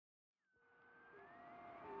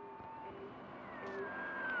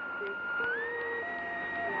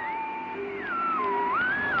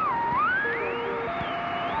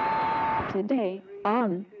today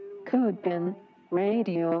on CodePen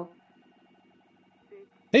Radio.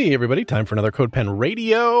 Hey, everybody. Time for another CodePen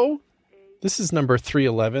Radio. This is number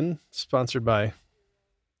 311, sponsored by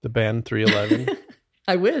the band 311.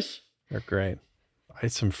 I wish. They're great. I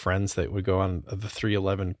had some friends that would go on the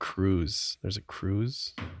 311 cruise. There's a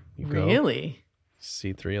cruise. You go Really?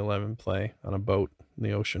 see 311 play on a boat in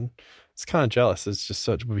the ocean. It's kind of jealous. It's just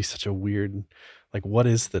it would be such a weird, like, what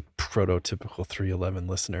is the prototypical 311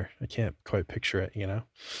 listener? I can't quite picture it, you know?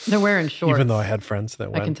 They're wearing shorts. Even though I had friends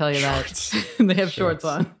that went. I can tell you shorts. that. They have shorts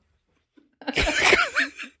on.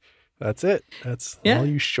 That's it. That's all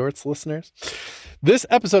you shorts listeners. This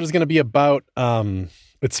episode is going to be about,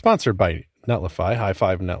 it's sponsored by Netlify, High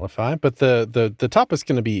Five Netlify, but the topic is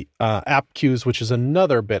going to be app queues, which is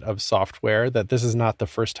another bit of software that this is not the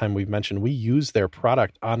first time we've mentioned. We use their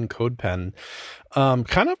product on CodePen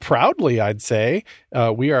kind of proudly, I'd say.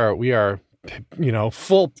 We are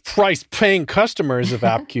full price paying customers of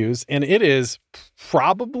app queues, and it is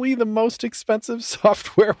probably the most expensive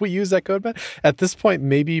software we use at CodePen. At this point,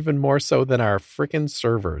 maybe even more so than our freaking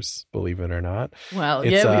servers, believe it or not. Well,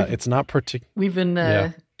 it's not particular. We've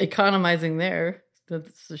been economizing there.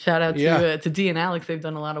 That's a shout out to Dee and Alex. They've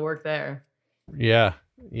done a lot of work there. Yeah.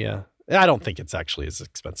 I don't think it's actually as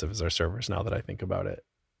expensive as our servers now that I think about it.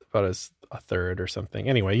 About as a third or something.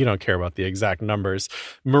 Anyway, you don't care about the exact numbers.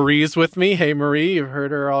 Marie's with me. Hey, Marie, you've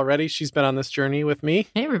heard her already. She's been on this journey with me.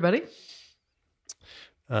 Hey, everybody.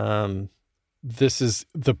 This is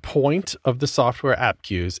the point of the software app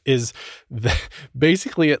queues is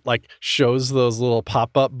basically it like shows those little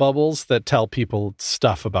pop-up bubbles that tell people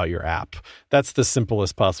stuff about your app. That's the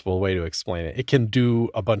simplest possible way to explain it. It can do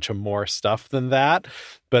a bunch of more stuff than that,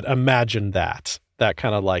 but imagine that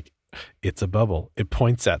kind of like, it's a bubble. It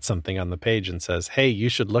points at something on the page and says, hey, you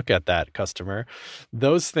should look at that, customer.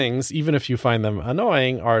 Those things, even if you find them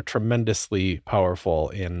annoying, are tremendously powerful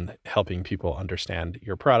in helping people understand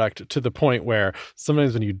your product, to the point where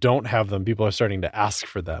sometimes when you don't have them, people are starting to ask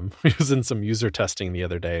for them. I was in some user testing the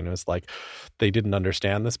other day, and it was like they didn't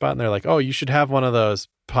understand the spot, and they're like, oh, you should have one of those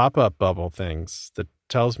pop-up bubble things that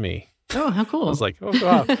tells me. Oh, how cool. I was like, oh,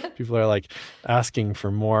 wow. People are like asking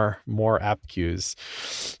for more app queues.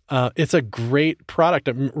 It's a great product.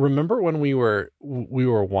 Remember when we were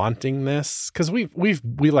wanting this? Because we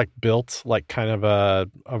like built like kind of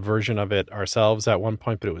a version of it ourselves at one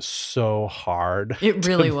point, but it was so hard. It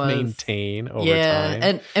really to was. maintain over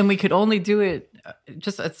time. And we could only do it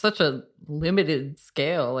just at such a limited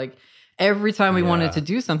scale. Like every time we wanted to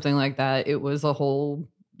do something like that, it was a whole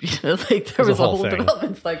like there was a whole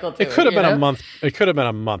development cycle to it. It could have been a month. It could have been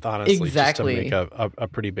a month, honestly, exactly. just to make a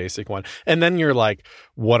pretty basic one. And then you're like,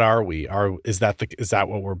 what are we? Is that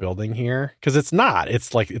what we're building here? Because it's not.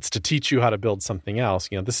 It's like it's to teach you how to build something else.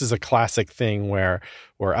 You know, this is a classic thing where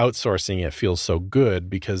we're outsourcing. It feels so good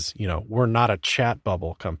because, you know, we're not a chat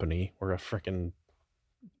bubble company. We're a freaking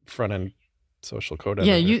front end social code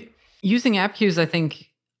editor. Yeah, using app queues, I think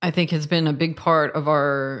has been a big part of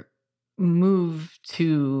our move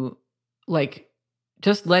to like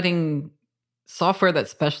just letting software that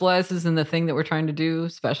specializes in the thing that we're trying to do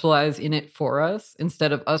specialize in it for us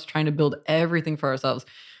instead of us trying to build everything for ourselves.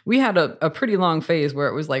 We had a pretty long phase where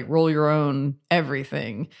it was like roll your own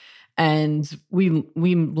everything. And we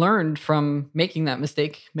learned from making that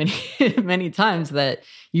mistake many times that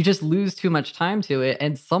you just lose too much time to it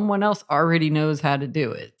and someone else already knows how to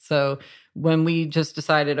do it. So when we just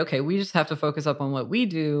decided, okay, we just have to focus up on what we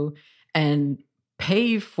do and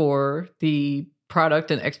pay for the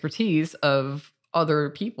product and expertise of other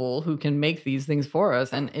people who can make these things for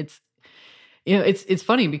us. And it's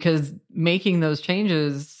funny because making those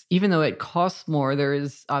changes, even though it costs more, there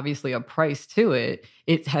is obviously a price to it.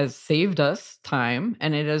 It has saved us time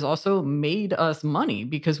and it has also made us money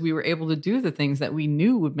because we were able to do the things that we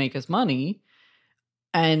knew would make us money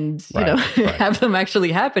and, have them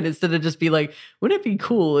actually happen instead of just be like, wouldn't it be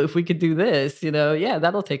cool if we could do this? You know, yeah,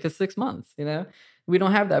 that'll take us 6 months, you know? We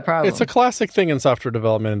don't have that problem. It's a classic thing in software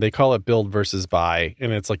development, and they call it build versus buy.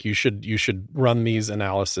 And it's like you should run these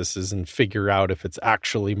analyses and figure out if it's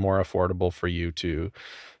actually more affordable for you to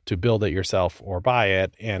build it yourself or buy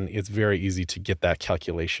it. And it's very easy to get that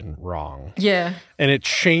calculation wrong. Yeah. And it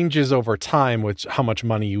changes over time with how much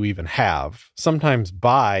money you even have. Sometimes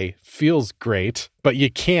buy feels great, but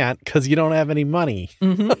you can't because you don't have any money.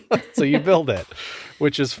 Mm-hmm. So you build it,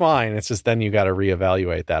 which is fine. It's just then you got to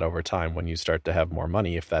reevaluate that over time when you start to have more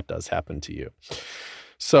money, if that does happen to you.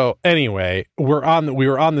 So anyway, we were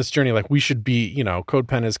on this journey. Like, we should be,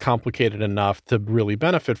 CodePen is complicated enough to really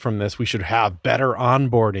benefit from this. We should have better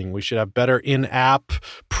onboarding. We should have better in-app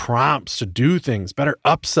prompts to do things, better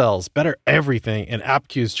upsells, better everything. And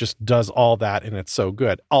AppQues just does all that, and it's so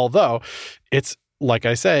good. Although it's, like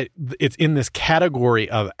I said, it's in this category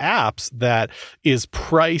of apps that is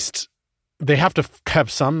priced. They have to have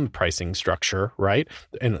some pricing structure, right?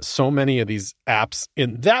 And so many of these apps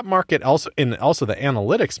in that market, also the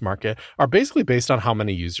analytics market, are basically based on how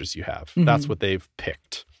many users you have. Mm-hmm. That's what they've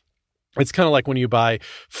picked. It's kind of like when you buy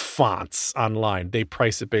fonts online. They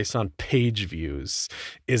price it based on page views.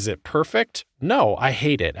 Is it perfect? No, I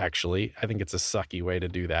hate it, actually. I think it's a sucky way to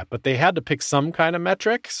do that. But they had to pick some kind of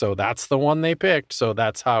metric, so that's the one they picked. So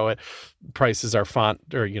that's how it prices our font,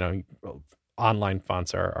 or, online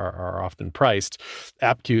fonts are often priced.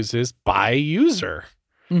 AppQues is by user.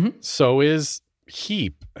 Mm-hmm. So is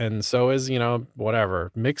Heap, and so is,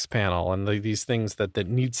 whatever, Mixpanel, and these things that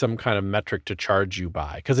need some kind of metric to charge you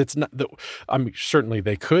by. Because it's not, certainly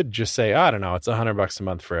they could just say, I don't know, it's $100 a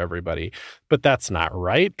month for everybody. But that's not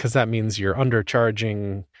right, because that means you're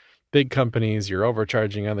undercharging big companies, you're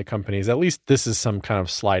overcharging other companies. At least this is some kind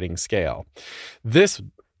of sliding scale. This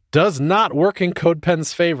does not work in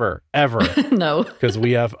CodePen's favor, ever. No. Because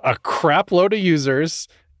we have a crap load of users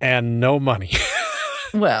and no money.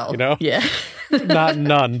 Well, yeah. Not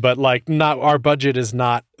none, but not, our budget is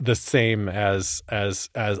not the same as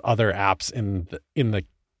other apps in the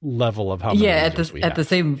level of how many users we have. At the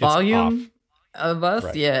same volume of us.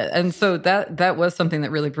 Right. Yeah. And so that was something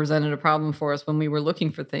that really presented a problem for us when we were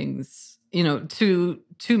looking for things, to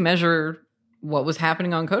measure what was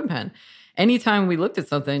happening on CodePen. Anytime we looked at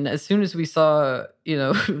something, as soon as we saw,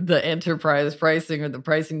 the enterprise pricing or the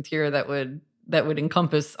pricing tier that would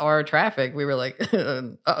encompass our traffic, we were like,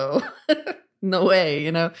 uh-oh, no way,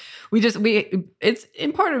 it's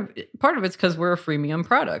in part of it's because we're a freemium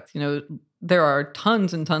product. There are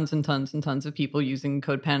tons and tons and tons and tons of people using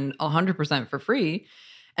CodePen 100% for free.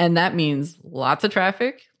 And that means lots of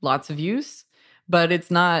traffic, lots of use, but it's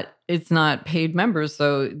not paid members.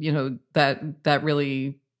 So, that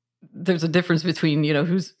really, there's a difference between,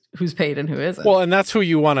 who's paid and who isn't. Well, and that's who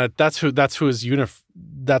you want to, that's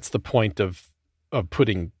the point of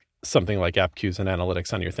putting something like AppQues and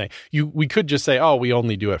analytics on your thing. We could just say, oh, we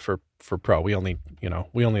only do it for pro. We only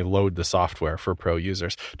load the software for pro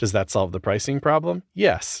users. Does that solve the pricing problem?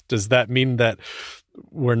 Yes. Does that mean that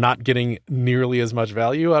we're not getting nearly as much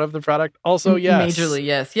value out of the product? Also, yes. Majorly,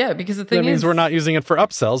 yes. Yeah, because the thing that means we're not using it for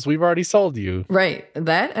upsells. We've already sold you. Right.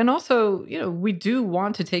 That, and also, we do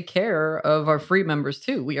want to take care of our free members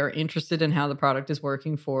too. We are interested in how the product is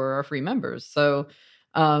working for our free members. So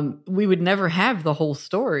we would never have the whole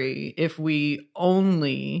story if we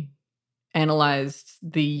only analyzed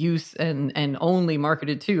the use and only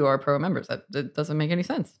marketed to our pro members. That doesn't make any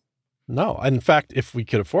sense. No. In fact, if we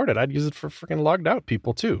could afford it, I'd use it for freaking logged out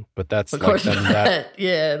people too. But that's of course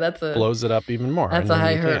that blows it up even more. That's a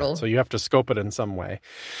high hurdle. So you have to scope it in some way.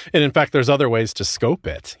 And in fact, there's other ways to scope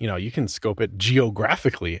it. You can scope it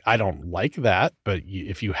geographically. I don't like that, but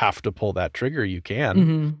if you have to pull that trigger, you can.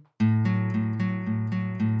 Mm-hmm.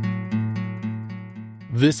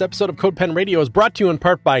 This episode of CodePen Radio is brought to you in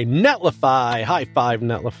part by Netlify. High five,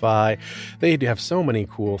 Netlify. They do have so many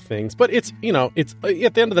cool things, but it's at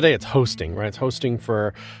the end of the day, it's hosting, right? It's hosting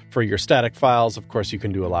for your static files. Of course, you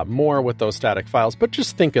can do a lot more with those static files, but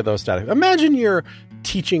just think of those static. Imagine you're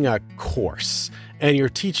teaching a course and you're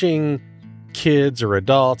teaching kids or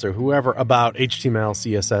adults or whoever about HTML,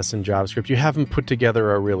 CSS, and JavaScript. You haven't put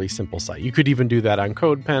together a really simple site. You could even do that on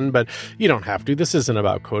CodePen, but you don't have to. This isn't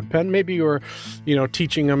about CodePen. Maybe you're,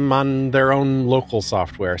 teaching them on their own local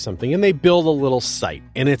software or something, and they build a little site,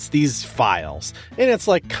 and it's these files, and it's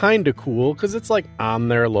kind of cool because it's on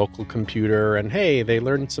their local computer, and hey, they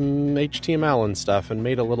learned some HTML and stuff and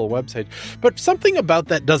made a little website. But something about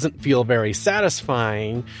that doesn't feel very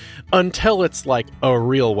satisfying until it's a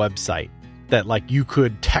real website that you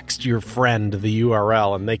could text your friend the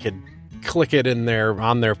URL and they could click it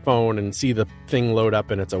on their phone and see the thing load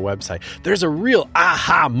up and it's a website. There's a real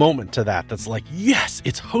aha moment to that. That's yes,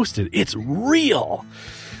 it's hosted. It's real.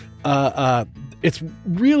 It's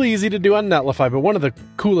really easy to do on Netlify, but one of the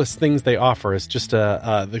coolest things they offer is just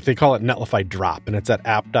they call it Netlify Drop, and it's at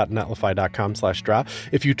app.netlify.com/drop.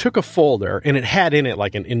 If you took a folder and it had in it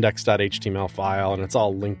an index.html file and it's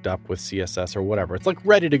all linked up with CSS or whatever, it's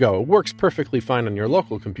ready to go. It works perfectly fine on your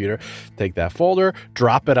local computer. Take that folder,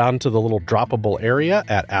 drop it onto the little droppable area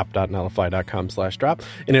at app.netlify.com/drop,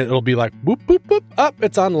 and it'll be boop, boop, boop, up,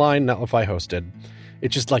 it's online, Netlify hosted. it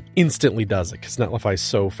just like instantly does it because Netlify is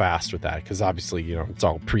so fast with that. Because obviously, it's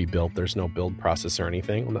all pre-built. There's no build process or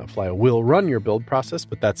anything. Netlify will run your build process,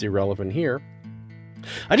 but that's irrelevant here.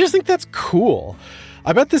 I just think that's cool.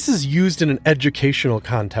 I bet this is used in an educational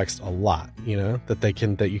context a lot,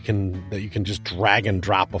 that you can just drag and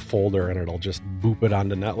drop a folder and it'll just boop it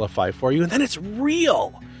onto Netlify for you. And then it's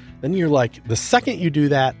real. Then you're like, the second you do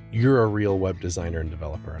that, you're a real web designer and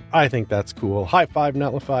developer. I think that's cool. High five,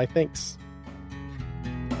 Netlify. Thanks.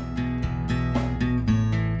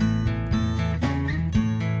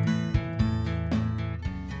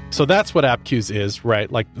 So that's what AppQues is,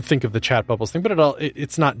 right? Like, think of the chat bubbles thing, but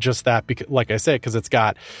it's not just that, because, like I said, because it's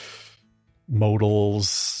got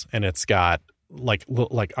modals and it's got like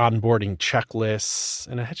onboarding checklists,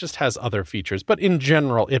 and it just has other features. But in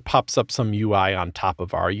general, it pops up some UI on top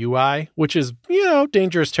of our UI, which is,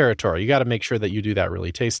 dangerous territory. You got to make sure that you do that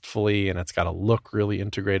really tastefully, and it's got to look really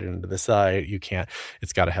integrated into the site.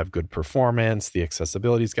 It's got to have good performance. The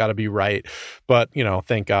accessibility's got to be right. But,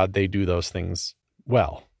 thank God they do those things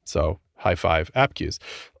well. So high five, AppQues.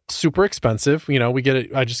 Super expensive. We get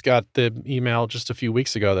it. I just got the email just a few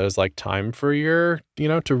weeks ago that was like, time for your,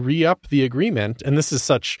 to re-up the agreement. And this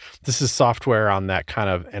is software on that kind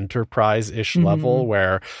of enterprise-ish level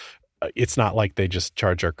where it's not like they just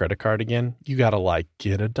charge our credit card again. You got to like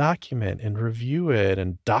get a document and review it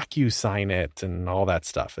and DocuSign it and all that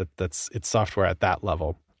stuff. It's software at that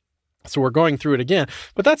level. So we're going through it again,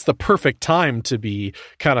 but that's the perfect time to be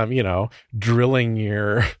kind of, drilling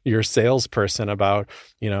your salesperson about,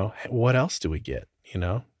 what else do we get?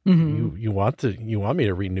 You want me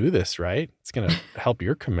to renew this, right? It's going to help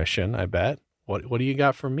your commission, I bet. What do you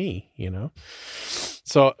got for me?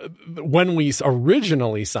 So when we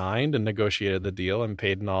originally signed and negotiated the deal and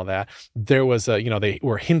paid and all that, there was they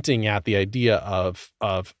were hinting at the idea of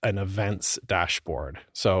an events dashboard.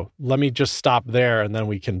 So let me just stop there, and then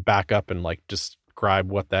we can back up and like describe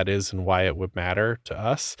what that is and why it would matter to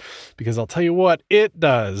us. Because I'll tell you what it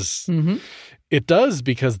does. It does,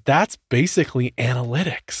 because that's basically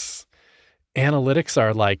analytics. Analytics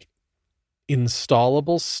are like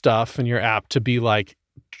installable stuff in your app to be like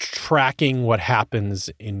tracking what happens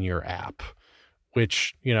in your app,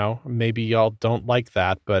 which, maybe y'all don't like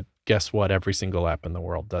that, but guess what? Every single app in the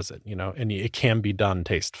world does it, and it can be done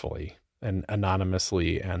tastefully and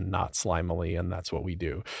anonymously and not slimily. And that's what we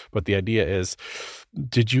do. But the idea is,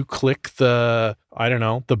 did you click the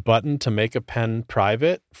button to make a pen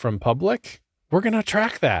private from public? We're going to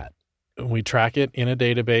track that. We track it in a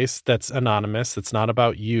database that's anonymous. It's not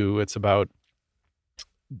about you. It's about,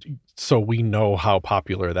 so we know how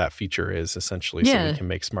popular that feature is, essentially, so we can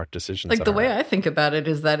make smart decisions. Like, the way I think about it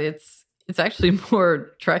is that it's actually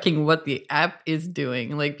more tracking what the app is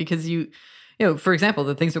doing. Like, because for example,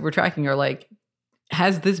 the things that we're tracking are like,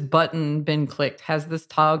 has this button been clicked? Has this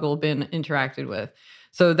toggle been interacted with?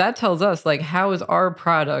 So that tells us, like, how is our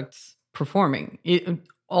product performing?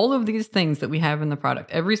 All of these things that we have in the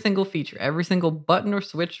product, every single feature, every single button or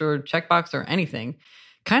switch or checkbox or anything,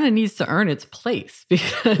 kind of needs to earn its place,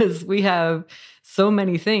 because we have so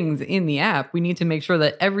many things in the app. We need to make sure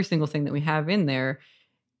that every single thing that we have in there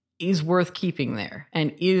is worth keeping there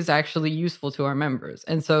and is actually useful to our members.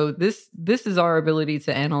 And so this is our ability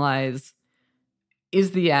to analyze,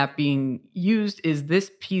 is the app being used? Is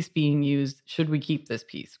this piece being used? Should we keep this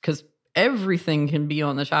piece? Because everything can be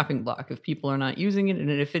on the chopping block if people are not using it,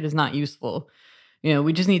 and if it is not useful.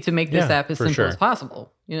 We just need to make this app as simple as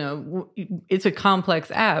possible. It's a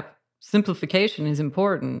complex app. Simplification is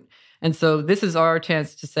important. And so this is our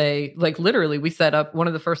chance to say, like, literally, we set up, one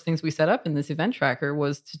of the first things we set up in this event tracker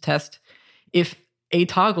was to test if a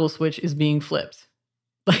toggle switch is being flipped.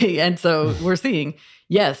 And so we're seeing,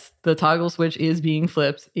 yes, the toggle switch is being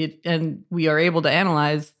flipped. And we are able to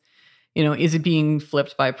analyze, is it being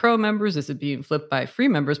flipped by pro members? Is it being flipped by free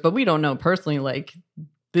members? But we don't know personally, like,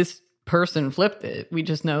 this person flipped it. We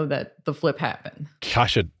just know that the flip happened.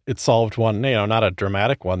 Gosh, it solved one, not a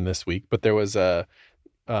dramatic one this week, but there was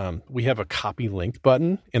we have a copy link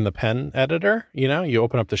button in the pen editor. You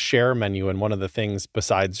open up the share menu, and one of the things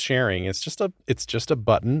besides sharing is just a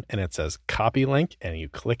button, and it says copy link, and you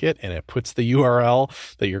click it, and it puts the URL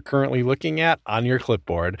that you're currently looking at on your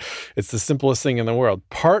clipboard. It's the simplest thing in the world.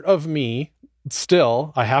 Part of me,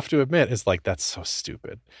 still, I have to admit, is like, that's so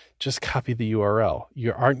stupid. Just copy the URL.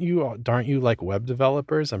 Aren't you like web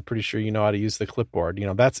developers? I'm pretty sure you know how to use the clipboard.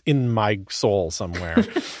 That's in my soul somewhere.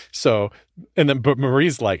 So, but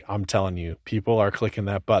Marie's like, I'm telling you, people are clicking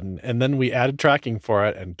that button. And then we added tracking for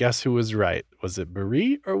it, and guess who was right? Was it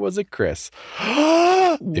Marie or was it Chris?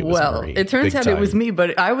 Well, it turns out it was me,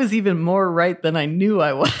 but I was even more right than I knew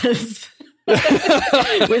I was.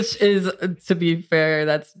 which is, to be fair,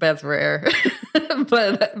 that's rare.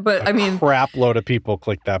 but I mean, crap load of people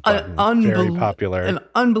click that button. Very popular, an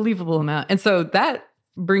unbelievable amount. And so that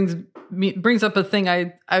brings up a thing.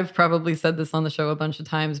 I've probably said this on the show a bunch of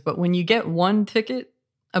times, but when you get one ticket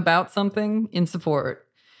about something in support,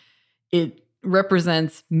 it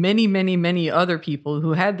represents many, many, many other people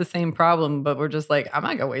who had the same problem, but were just like, I'm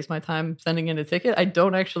not gonna waste my time sending in a ticket. I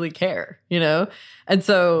don't actually care, And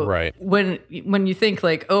so when you think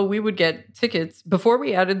like, oh, we would get tickets before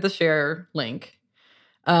we added the share link,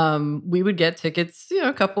 we would get tickets,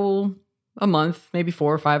 a couple a month, maybe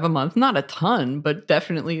 4 or 5 a month, not a ton, but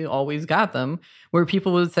definitely always got them, where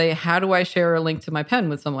people would say, how do I share a link to my pen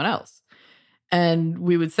with someone else? And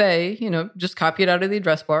we would say, just copy it out of the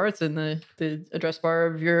address bar. It's in the address bar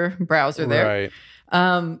of your browser there.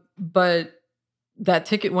 Right. But that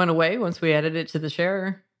ticket went away once we added it to the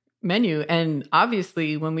share menu. And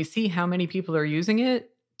obviously, when we see how many people are using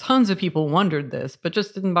it, tons of people wondered this, but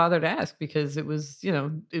just didn't bother to ask because it was,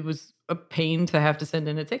 it was a pain to have to send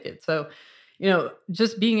in a ticket. So,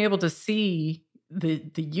 just being able to see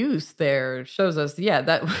the use there shows us,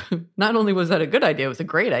 that not only was that a good idea, it was a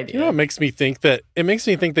great idea. It makes me think that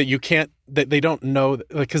you can't, that they don't know,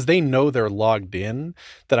 because they know they're logged in,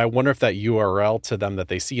 that I wonder if that URL to them that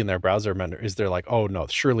they see in their browser menu is they're like, oh no,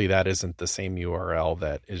 surely that isn't the same URL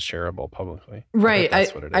that is shareable publicly. Right.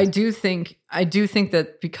 That's what it is. I do think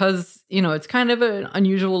that because, it's kind of an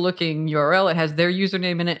unusual looking URL. It has their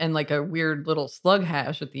username in it and like a weird little slug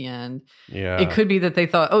hash at the end. Yeah. It could be that they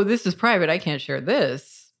thought, oh, this is private. I can't share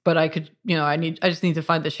this. But I could, I just need to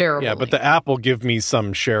find the shareable. Yeah, but the app will give me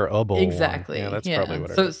some shareable. Exactly. One. Yeah, that's probably what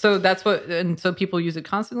it is. So that's what, and so people use it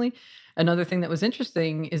constantly. Another thing that was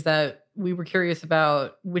interesting is that we were curious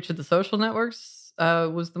about which of the social networks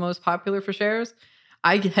was the most popular for shares.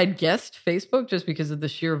 I had guessed Facebook just because of the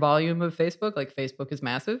sheer volume of Facebook. Like Facebook is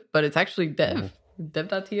massive, but it's actually Dev,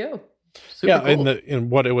 dev.to. Super cool. And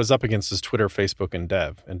what it was up against is Twitter, Facebook, and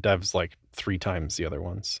Dev. And Dev's like 3 times the other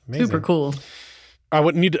ones. Amazing. Super cool. I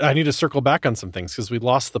need to circle back on some things because we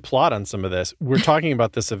lost the plot on some of this. We're talking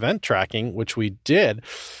about this event tracking, which we did.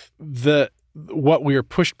 What we were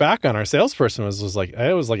pushed back on, our salesperson was like,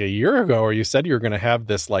 it was like a year ago, or you said you were going to have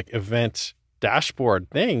this like event dashboard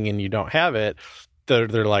thing, and you don't have it. They're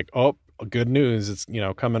like, oh, good news, it's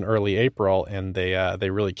coming early April, and they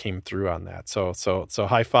really came through on that. So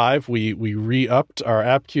high five. We re-upped our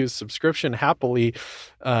AppQues subscription happily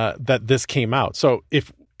that this came out. So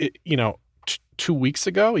if it, 2 weeks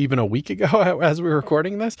ago, even a week ago, as we were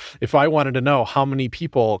recording this, if I wanted to know how many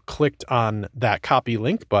people clicked on that copy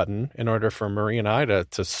link button in order for Marie and I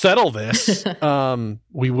to settle this,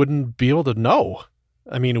 we wouldn't be able to know.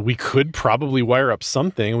 I mean, we could probably wire up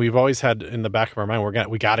something. We've always had in the back of our mind,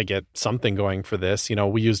 we got to get something going for this.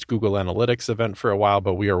 We used Google Analytics event for a while,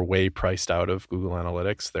 but we are way priced out of Google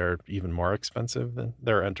Analytics. They're even more expensive than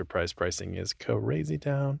their enterprise pricing is crazy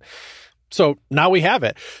down. So now we have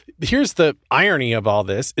it. Here's the irony of all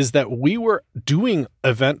this is that we were doing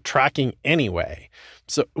event tracking anyway.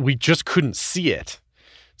 So we just couldn't see it.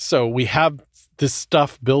 So we have this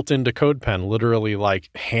stuff built into CodePen, literally like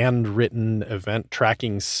handwritten event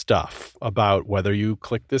tracking stuff about whether you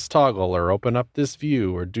click this toggle or open up this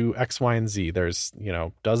view or do X, Y, and Z. There's,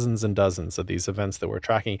 dozens and dozens of these events that we're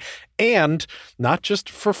tracking. And not just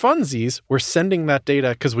for funsies, we're sending that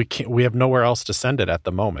data because we have nowhere else to send it at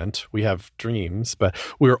the moment. We have Dreams, but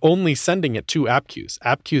we're only sending it to AppQues.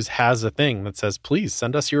 AppQues has a thing that says, please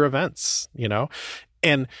send us your events,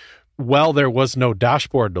 and while there was no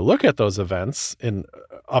dashboard to look at those events in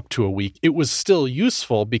up to a week, it was still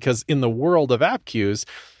useful because in the world of AppQues,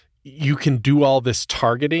 you can do all this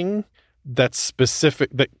targeting that's specific,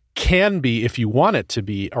 that can be, if you want it to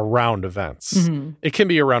be, around events. Mm-hmm. It can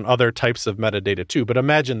be around other types of metadata too. But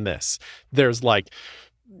imagine this. There's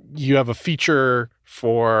you have a feature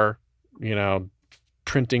for,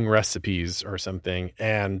 printing recipes or something,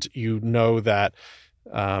 and that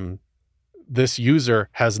this user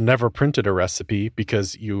has never printed a recipe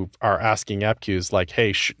because you are asking AppQues like,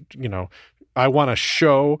 hey, I want to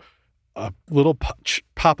show a little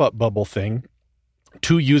pop-up bubble thing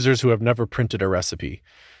to users who have never printed a recipe.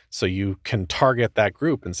 So you can target that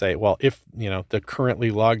group and say, well, if, the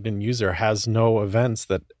currently logged in user has no events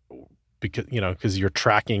that, because you're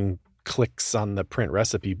tracking clicks on the print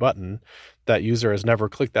recipe button, that user has never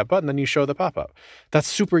clicked that button, then you show the pop-up. That's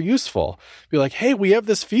super useful. Be like, hey, we have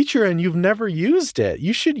this feature and you've never used it.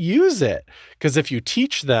 You should use it. Because if you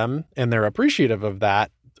teach them and they're appreciative of that,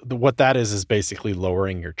 what that is basically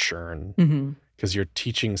lowering your churn because you're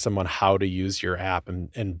teaching someone how to use your app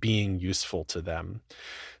and being useful to them.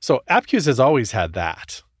 So AppQues has always had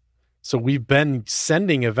that. So we've been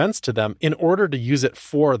sending events to them in order to use it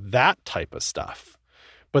for that type of stuff.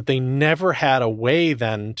 But they never had a way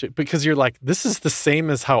then to, because you're like, this is the same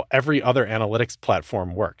as how every other analytics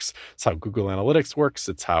platform works. It's how Google Analytics works.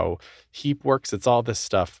 It's how Heap works. It's all this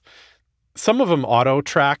stuff. Some of them auto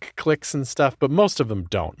track clicks and stuff, but most of them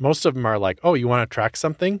don't. Most of them are like, oh, you want to track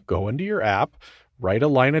something? Go into your app, write a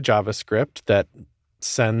line of JavaScript that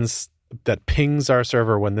pings our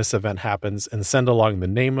server when this event happens and send along the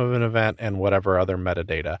name of an event and whatever other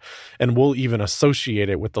metadata. And we'll even associate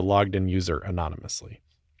it with the logged in user anonymously.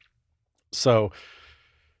 So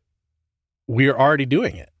we're already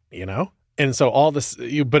doing it, And so all this,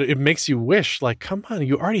 but it makes you wish, like, come on,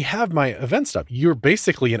 you already have my event stuff. You're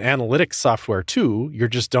basically an analytics software too. You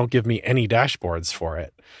just don't give me any dashboards for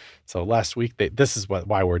it. So last week, this is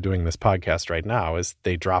why we're doing this podcast right now, is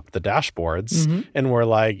they dropped the dashboards and we're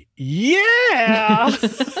like, yeah.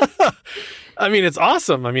 I mean, it's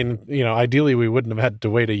awesome. I mean, ideally we wouldn't have had to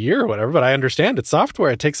wait a year or whatever, but I understand it's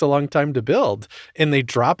software. It takes a long time to build, and they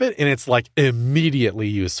drop it and it's like immediately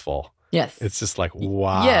useful. Yes. It's just like,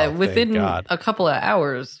 wow. Yeah. Within a couple of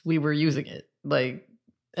hours, we were using it.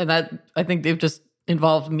 And that, I think they've just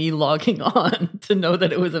involved me logging on to know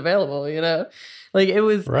that it was available, it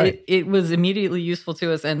was, right. It was immediately useful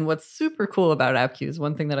to us. And what's super cool about AppQues,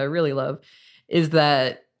 one thing that I really love is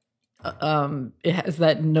that it has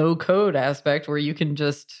that no code aspect where you can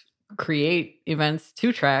just create events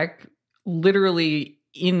to track literally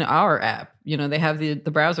in our app. They have the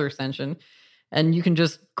browser extension, and you can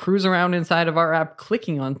just cruise around inside of our app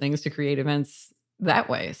clicking on things to create events that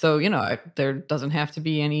way. So, there doesn't have to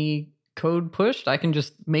be any code pushed. I can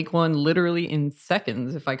just make one literally in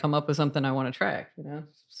seconds if I come up with something I want to track.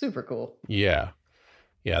 Super cool. Yeah,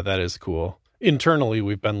 that is cool. Internally,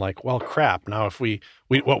 we've been like, well, crap. Now, if we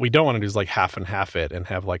what we don't want to do is like half and half it and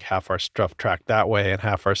have like half our stuff tracked that way and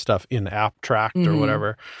half our stuff in app tracked or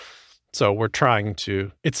whatever. So we're trying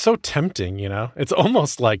to, it's so tempting, it's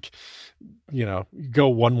almost like, go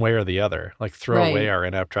one way or the other, like throw away our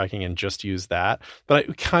in-app tracking and just use that. But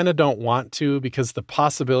I kind of don't want to, because the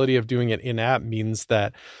possibility of doing it in-app means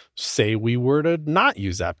that, say we were to not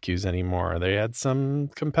use AppQues anymore, they had some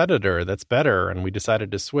competitor that's better and we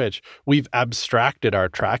decided to switch. We've abstracted our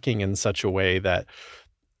tracking in such a way that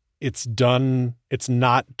it's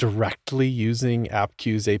not directly using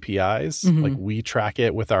AppQues APIs. Like we track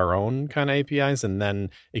it with our own kind of APIs, and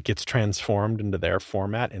then it gets transformed into their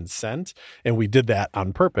format and sent. And we did that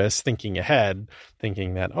on purpose, thinking ahead,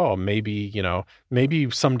 thinking that,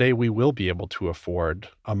 maybe someday we will be able to afford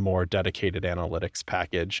a more dedicated analytics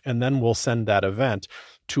package. And then we'll send that event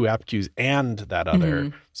to AppQues and that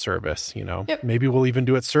other service, Yep. Maybe we'll even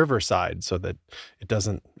do it server side so that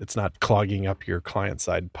it's not clogging up your client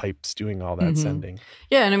side pipes doing all that sending.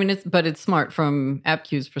 Yeah. And I mean, it's smart from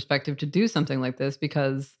AppQues perspective to do something like this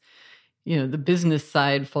because, the business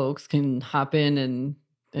side folks can hop in and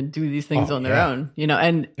do these things on their own,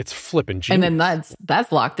 and it's flipping genius. And then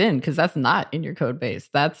that's locked in because that's not in your code base.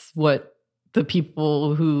 That's what the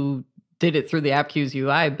people who did it through the AppQues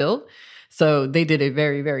UI built. So they did a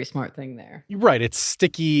very, very smart thing there. Right. It's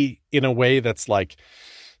sticky in a way that's like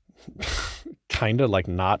kind of like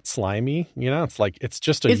not slimy. It's like it's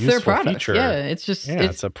just a useful their product. feature. Yeah, it's just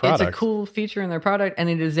it's a product. It's a cool feature in their product, and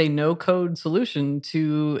it is a no-code solution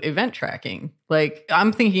to event tracking. Like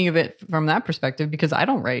I'm thinking of it from that perspective because I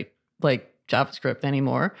don't write like JavaScript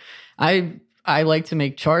anymore. I like to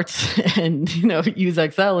make charts and use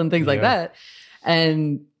Excel and things like that.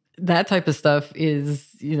 And that type of stuff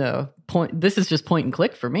is, this is just point and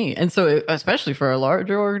click for me. And so especially for a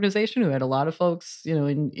larger organization who had a lot of folks,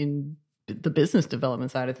 in the business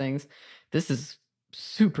development side of things, this is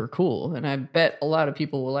super cool. And I bet a lot of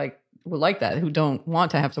people will like that who don't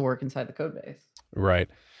want to have to work inside the code base. Right.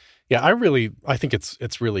 Yeah, I think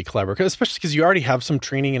it's really clever, especially because you already have some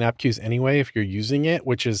training in AppQues anyway if you're using it,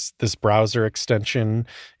 which is this browser extension.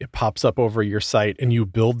 It pops up over your site and you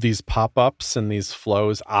build these pop-ups and these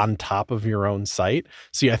flows on top of your own site.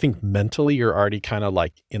 So I think mentally you're already kind of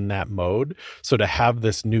like in that mode. So to have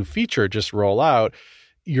this new feature just roll out,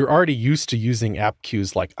 you're already used to using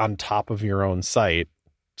AppQues like on top of your own site.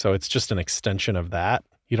 So it's just an extension of that.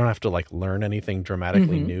 You don't have to like learn anything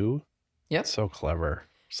dramatically new. Yep. So clever.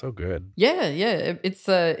 So good. Yeah. It's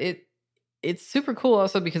super cool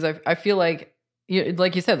also because I feel like,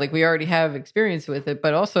 like you said, like we already have experience with it,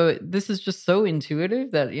 but also this is just so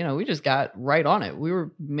intuitive that, we just got right on it. We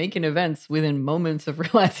were making events within moments of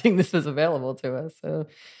realizing this was available to us. So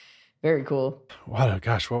Very cool. Wow,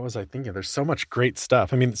 gosh, what was I thinking? There's so much great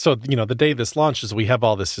stuff. I mean, so, the day this launches, we have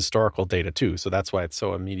all this historical data too. So that's why it's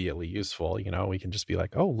so immediately useful. We can just be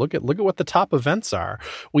like, oh, look at what the top events are.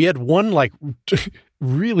 We had one like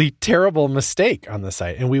really terrible mistake on the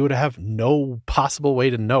site, and we would have no possible way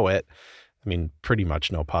to know it. I mean, pretty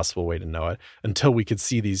much no possible way to know it until we could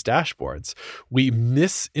see these dashboards. We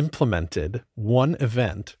misimplemented one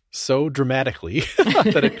event so dramatically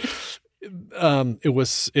that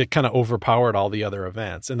it kind of overpowered all the other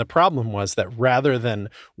events. And the problem was that rather than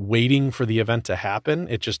waiting for the event to happen,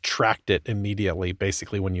 it just tracked it immediately,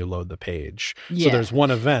 basically when you load the page. Yeah. So there's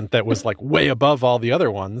one event that was like way above all the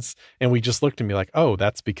other ones. And we just looked and be like, oh,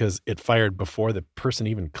 that's because it fired before the person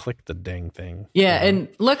even clicked the dang thing. Yeah. And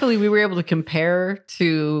luckily we were able to compare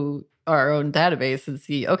to our own database and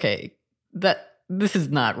see, okay, this is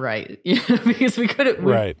not right, because we could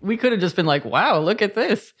have just been like, wow, look at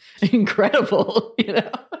this. Incredible,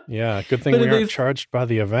 Yeah, good thing we aren't charged by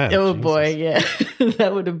the event. Oh, Jesus. Boy, yeah.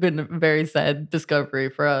 That would have been a very sad discovery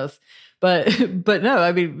for us. But no,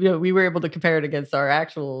 I mean, we were able to compare it against our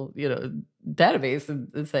actual, database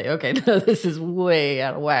and say, okay, no, this is way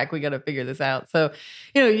out of whack. We got to figure this out. So,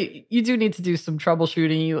 you do need to do some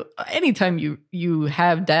troubleshooting. Anytime you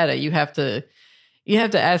have data, you have to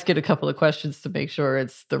ask it a couple of questions to make sure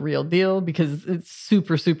it's the real deal, because it's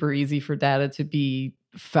super, super easy for data to be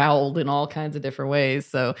fouled in all kinds of different ways.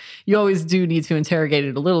 So you always do need to interrogate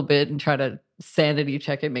it a little bit and try to sanity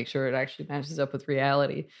check it, make sure it actually matches up with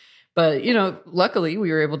reality. But, luckily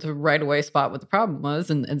we were able to right away spot what the problem was,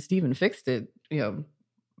 and Stephen fixed it,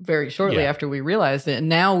 very shortly after we realized it. And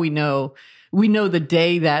now we know the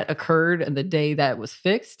day that occurred and the day that was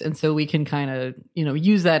fixed. And so we can kind of,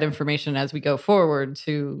 use that information as we go forward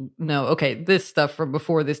to know, okay, this stuff from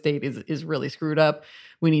before this date is really screwed up.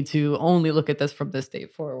 We need to only look at this from this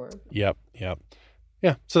date forward. Yep.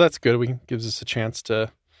 Yeah. So that's good. Gives us a chance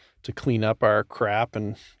to clean up our crap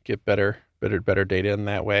and get better data in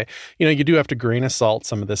that way. You do have to grain of salt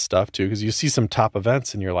some of this stuff too, because you see some top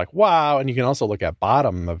events and you're like, wow. And you can also look at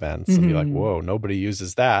bottom events and be like, whoa, nobody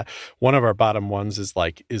uses that. One of our bottom ones is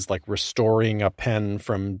like restoring a pen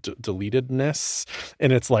from deletedness.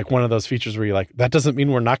 And it's like one of those features where you're like, that doesn't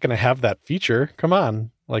mean we're not going to have that feature. Come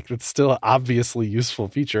on. Like, it's still an obviously useful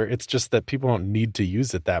feature. It's just that people don't need to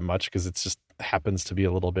use it that much because it's just happens to be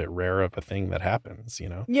a little bit rare of a thing that happens,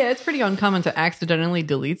 Yeah, it's pretty uncommon to accidentally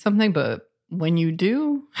delete something, but when you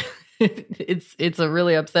do, it's a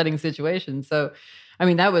really upsetting situation. So, I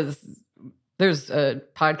mean, there's a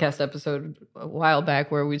podcast episode a while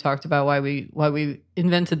back where we talked about why we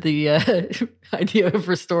invented the idea of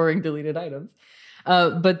restoring deleted items.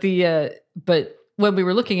 But when we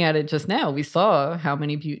were looking at it just now, we saw how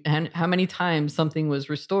many times something was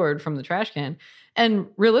restored from the trash can. And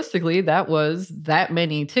realistically, that was that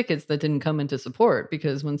many tickets that didn't come into support,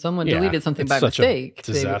 because when someone deleted something by mistake,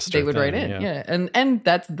 they would write in. Yeah. And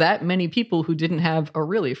that's that many people who didn't have a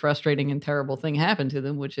really frustrating and terrible thing happen to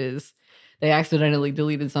them, which is they accidentally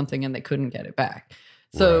deleted something and they couldn't get it back.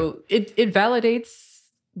 So it validates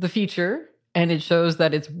the feature and it shows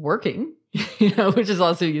that it's working, which is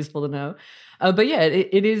also useful to know. But yeah,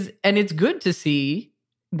 it is. And it's good to see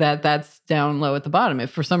that that's down low at the bottom.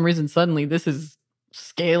 If for some reason suddenly this is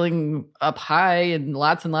scaling up high and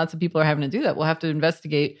lots of people are having to do that, we'll have to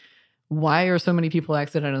investigate, why are so many people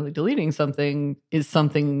accidentally deleting something? Is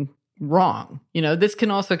something wrong? This can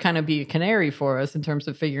also kind of be a canary for us in terms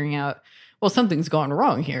of figuring out, well, something's gone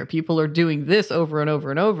wrong here. People are doing this over and over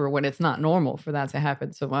and over when it's not normal for that to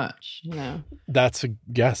happen so much. That's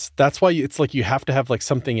why it's like you have to have like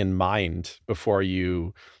something in mind before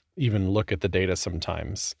you even look at the data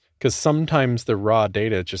sometimes, because sometimes the raw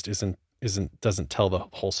data just doesn't tell the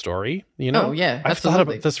whole story. Oh yeah, I've thought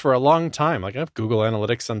about this for a long time. Like, I have Google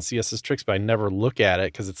Analytics on CSS Tricks, but I never look at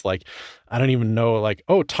it because it's like, I don't even know, like,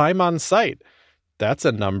 oh, time on site, that's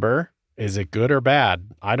a number. Is it good or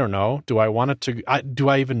bad? I don't know. Do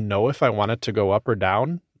I even know if I want it to go up or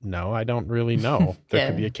down? No, I don't really know. There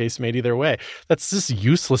could be a case made either way. That's just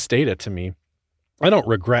useless data to me. I don't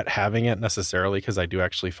regret having it necessarily, because I do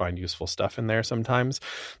actually find useful stuff in there sometimes.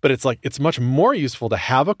 But it's like, it's much more useful to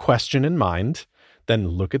have a question in mind than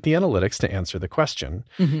look at the analytics to answer the question.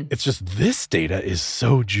 It's just, this data is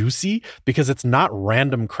so juicy because it's not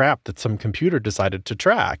random crap that some computer decided to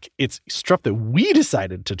track. It's stuff that we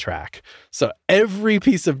decided to track. So every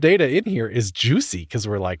piece of data in here is juicy because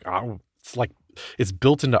we're like, oh, it's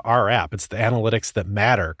built into our app. It's the analytics that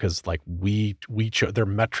matter because like we chose, they're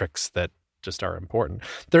metrics that just are important.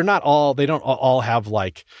 They don't all have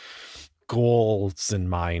like goals in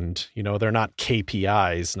mind. They're not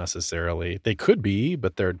KPIs necessarily. They could be,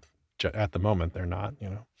 but at the moment they're not,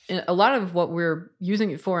 a lot of what we're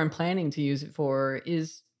using it for and planning to use it for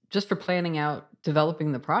is just for planning out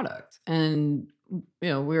developing the product. And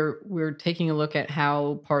we're taking a look at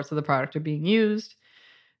how parts of the product are being used,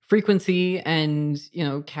 frequency, and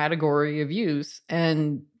category of use,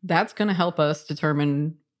 and that's going to help us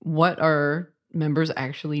determine what our members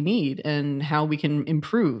actually need and how we can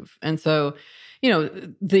improve. And so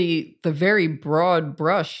the very broad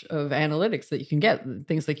brush of analytics that you can get,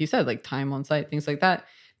 things like you said, like time on site, things like that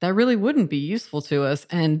really wouldn't be useful to us.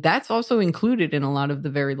 And that's also included in a lot of the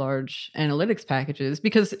very large analytics packages,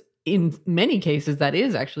 because in many cases that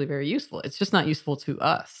is actually very useful. It's just not useful to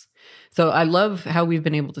us. So I love how we've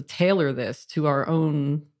been able to tailor this to our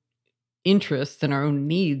own interests and our own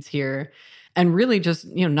needs here, and really just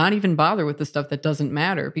not even bother with the stuff that doesn't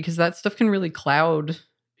matter, because that stuff can really cloud.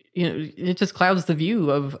 It just clouds the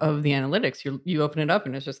view of the analytics. You open it up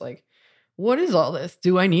and it's just like, what is all this?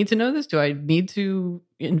 Do I need to know this? Do I need to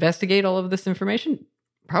investigate all of this information?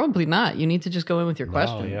 Probably not. You need to just go in with your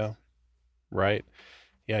questions. Yeah, right.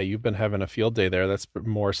 Yeah, you've been having a field day there. That's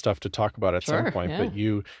more stuff to talk about at some point. Yeah.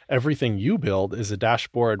 But everything you build is a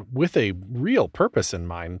dashboard with a real purpose in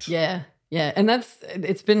mind. Yeah. And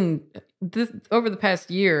it's been over the past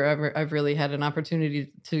year, I've really had an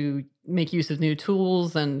opportunity to make use of new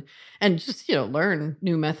tools and just, learn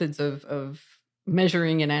new methods of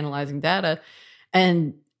measuring and analyzing data.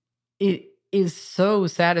 And it is so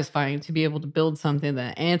satisfying to be able to build something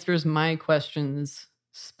that answers my questions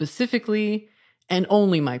specifically, and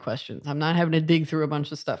only my questions. I'm not having to dig through a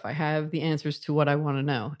bunch of stuff. I have the answers to what I want to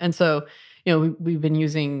know. And so, we've been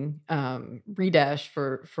using Redash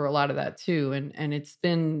for a lot of that too.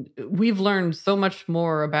 And we've learned so much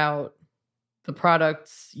more about the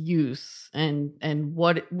product's use and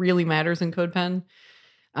what it really matters in CodePen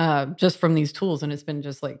just from these tools. And it's been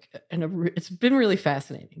just like, it's been really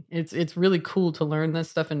fascinating. It's really cool to learn this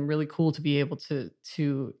stuff, and really cool to be able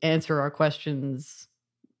to answer our questions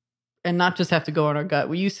and not just have to go on our gut.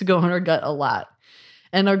 We used to go on our gut a lot,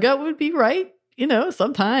 and our gut would be right,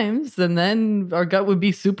 sometimes, and then our gut would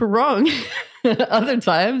be super wrong other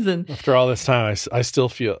times. And after all this time, I still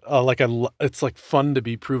feel it's like fun to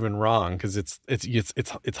be proven wrong, because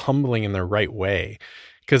it's humbling in the right way,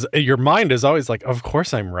 because your mind is always like, of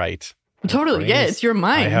course I'm right. Totally, yeah, it's your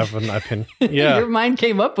mind. I have an opinion. Yeah, your mind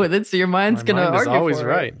came up with it, so your mind's going to argue always for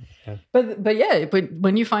right. It. Yeah. But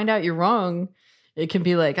when you find out you're wrong, it can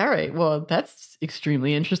be like, all right, well, that's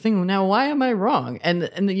extremely interesting. Now, why am I wrong? And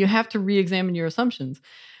then you have to re-examine your assumptions.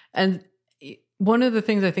 And one of the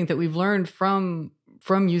things I think that we've learned from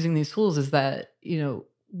using these tools is that,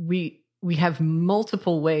 we have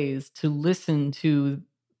multiple ways to listen to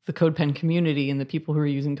the CodePen community and the people who are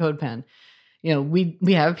using CodePen.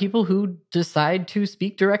 We have people who decide to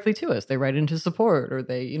speak directly to us. They write into support, or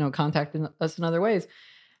they, contact us in other ways.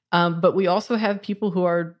 But we also have people who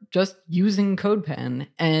are just using CodePen,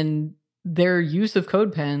 and their use of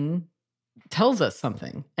CodePen tells us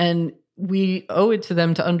something. And we owe it to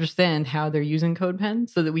them to understand how they're using CodePen,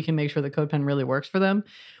 so that we can make sure that CodePen really works for them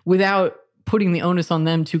without putting the onus on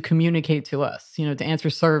them to communicate to us, to answer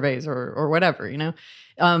surveys or whatever,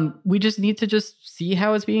 we just need to just see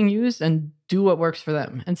how it's being used and do what works for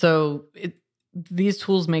them. And so these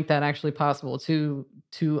tools make that actually possible to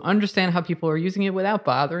understand how people are using it without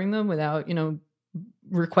bothering them, without,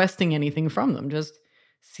 requesting anything from them. Just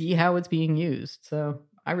see how it's being used. So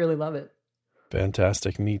I really love it.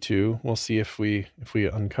 Fantastic. Me too. We'll see if we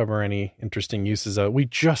uncover any interesting uses of it. We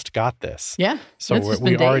just got this. Yeah. So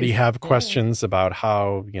we already have questions about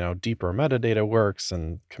how, deeper metadata works,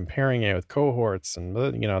 and comparing it with cohorts, and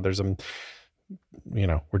there's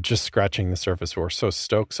we're just scratching the surface. We're so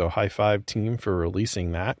stoked. So high five team for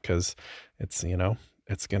releasing that, because it's,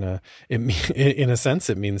 it's gonna, in a sense,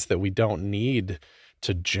 it means that we don't need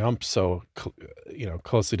to jump so,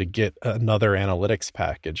 closely to get another analytics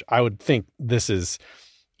package. I would think this is,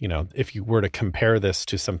 if you were to compare this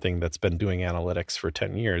to something that's been doing analytics for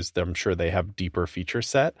 10 years, I'm sure they have deeper feature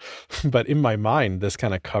set. But in my mind, this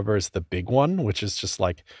kind of covers the big one, which is just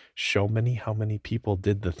like, show me how many people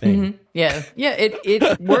did the thing. Mm-hmm. Yeah.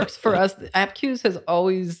 It works for us. AppQs has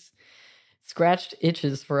always scratched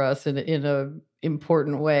itches for us in a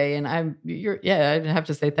important way. And I'd have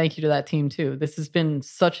to say thank you to that team too. This has been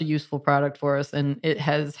such a useful product for us, and it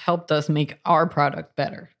has helped us make our product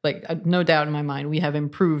better. Like, no doubt in my mind, we have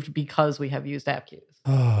improved because we have used AppQs.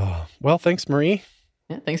 Oh, well, thanks, Marie.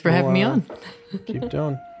 Yeah, thanks for having me on. Keep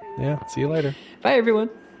doing. Yeah, see you later. Bye, everyone.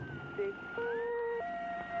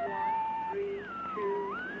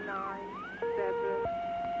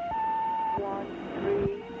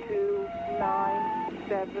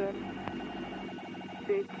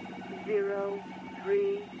 6 0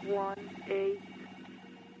 318.